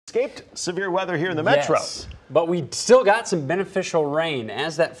Escaped severe weather here in the metro. Yes, but we still got some beneficial rain.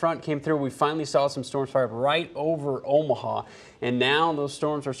 As that front came through, we finally saw some storms fire up right over Omaha. And now those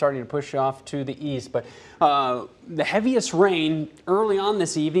storms are starting to push off to the east. But the heaviest rain early on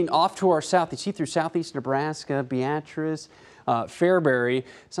this evening off to our south. You see through southeast Nebraska, Beatrice, Fairbury,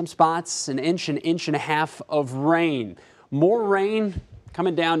 some spots an inch and a half of rain. More rain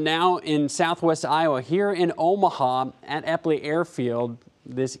coming down now in southwest Iowa. Here in Omaha at Eppley Airfield,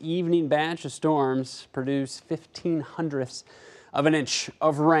 this evening batch of storms produced 0.15 of an inch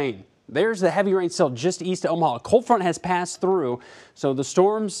of rain. There's the heavy rain still just east of Omaha. A cold front has passed through, so the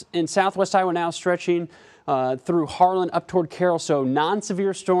storms in southwest Iowa now stretching through Harlan up toward Carroll. So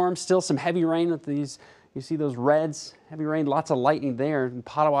non-severe storms, still some heavy rain with these. You see those reds, heavy rain, lots of lightning there in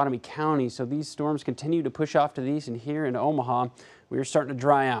Pottawatomie County. So these storms continue to push off to the east, and here in Omaha, we are starting to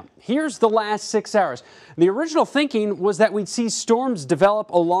dry out. Here's the last 6 hours. The original thinking was that we'd see storms develop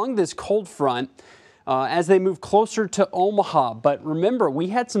along this cold front as they move closer to Omaha. But remember, we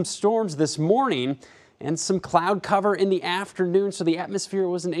had some storms this morning and some cloud cover in the afternoon, so the atmosphere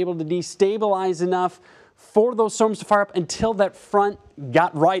wasn't able to destabilize enough for those storms to fire up until that front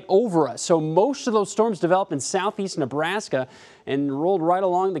got right over us. So most of those storms developed in southeast Nebraska and rolled right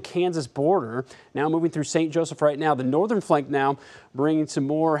along the Kansas border. Now moving through St. Joseph right now. The northern flank now bringing some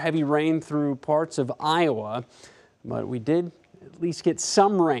more heavy rain through parts of Iowa. But we did at least get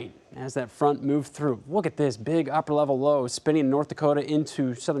some rain as that front moved through. Look at this big upper level low spinning North Dakota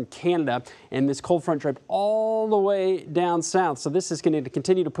into southern Canada, and this cold front draped all the way down south. So this is going to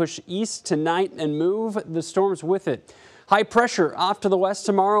continue to push east tonight and move the storms with it. High pressure off to the west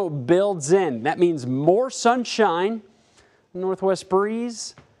tomorrow builds in. That means more sunshine, northwest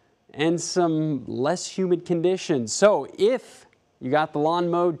breeze, and some less humid conditions. So if you got the lawn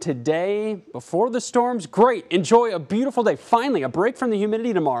mowed today before the storms, great. Enjoy a beautiful day. Finally, a break from the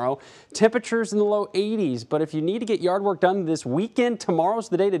humidity tomorrow. Temperatures in the low 80s. But if you need to get yard work done this weekend, tomorrow's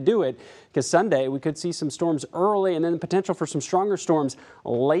the day to do it, because Sunday we could see some storms early and then the potential for some stronger storms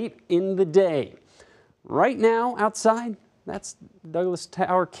late in the day. Right now outside, that's Douglas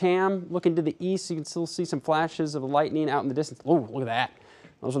Tower Cam. Looking to the east, you can still see some flashes of lightning out in the distance. Oh, look at that.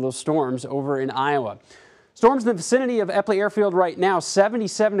 Those are those storms over in Iowa. Storms in the vicinity of Eppley Airfield right now,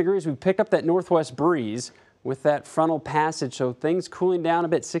 77 degrees. We picked up that northwest breeze with that frontal passage, so things cooling down a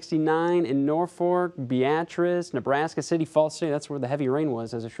bit. 69 in Norfolk, Beatrice, Nebraska City, Falls City. That's where the heavy rain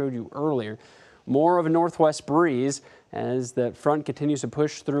was, as I showed you earlier. More of a northwest breeze as that front continues to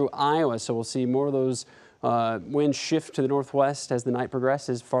push through Iowa, so we'll see more of those winds shift to the northwest as the night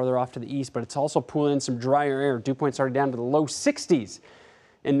progresses farther off to the east, but it's also pulling in some drier air. Dew points already down to the low 60s.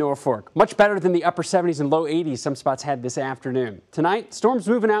 In Norfolk. Much better than the upper 70s and low 80s some spots had this afternoon. Tonight, storms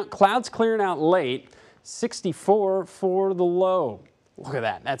moving out, clouds clearing out late. 64 for the low. Look at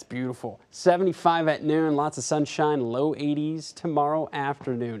that. That's beautiful. 75 at noon, lots of sunshine, low 80s tomorrow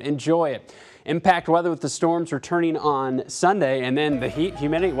afternoon. Enjoy it. Impact weather with the storms returning on Sunday, and then the heat,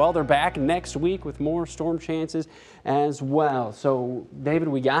 humidity, well, they're back next week with more storm chances as well. So, David,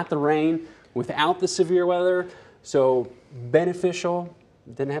 we got the rain without the severe weather, so beneficial.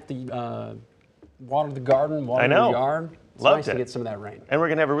 Didn't have to water the garden, water the yard. It's nice to get some of that rain. And we're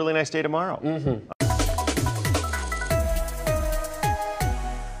going to have a really nice day tomorrow.